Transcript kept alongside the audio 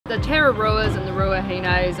The Tararuas and the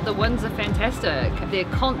Ruahines, the winds are fantastic. They're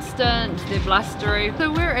constant, they're blustery.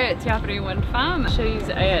 So we're at Te Āpiti Wind Farm. She's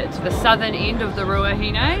at the southern end of the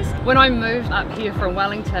Ruahines. When I moved up here from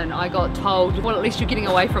Wellington, I got told, well, at least you're getting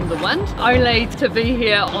away from the wind, only to be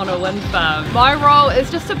here on a wind farm. My role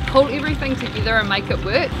is just to pull everything together and make it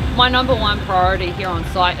work. My number one priority here on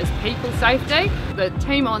site is people safety. The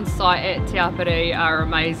team on site at Te Āpiti are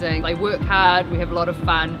amazing. They work hard, we have a lot of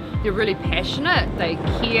fun. They're really passionate. They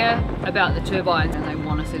care about the turbines and they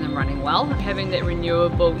want to see them running well. Having that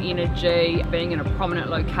renewable energy, being in a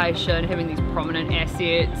prominent location, having these prominent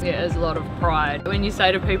assets, there is a lot of pride. When you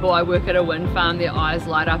say to people, I work at a wind farm, their eyes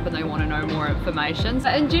light up and they want to know more information.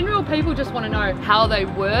 So in general, people just want to know how they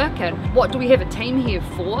work and what do we have a team here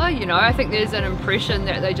for. You know, I think there's an impression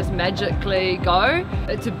that they just magically go.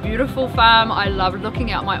 It's a beautiful farm. I love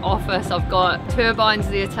looking out my office. I've got turbines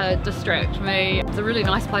there to distract me. It's a really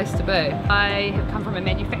nice place to be. I have come from a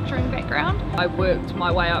manufacturing background. I worked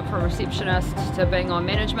my way up from receptionist to being on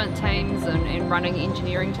management teams and running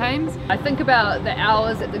engineering teams. I think about the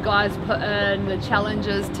hours that the guys put in, the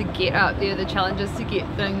challenges to get up there, the challenges to get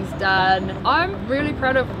things done. I'm really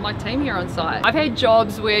proud of my team here on site. I've had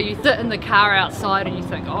jobs where you sit in the car outside and you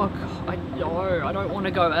think, oh God, I don't want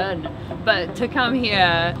to go in. But to come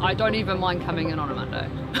here, I don't even mind coming in on a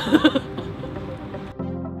Monday.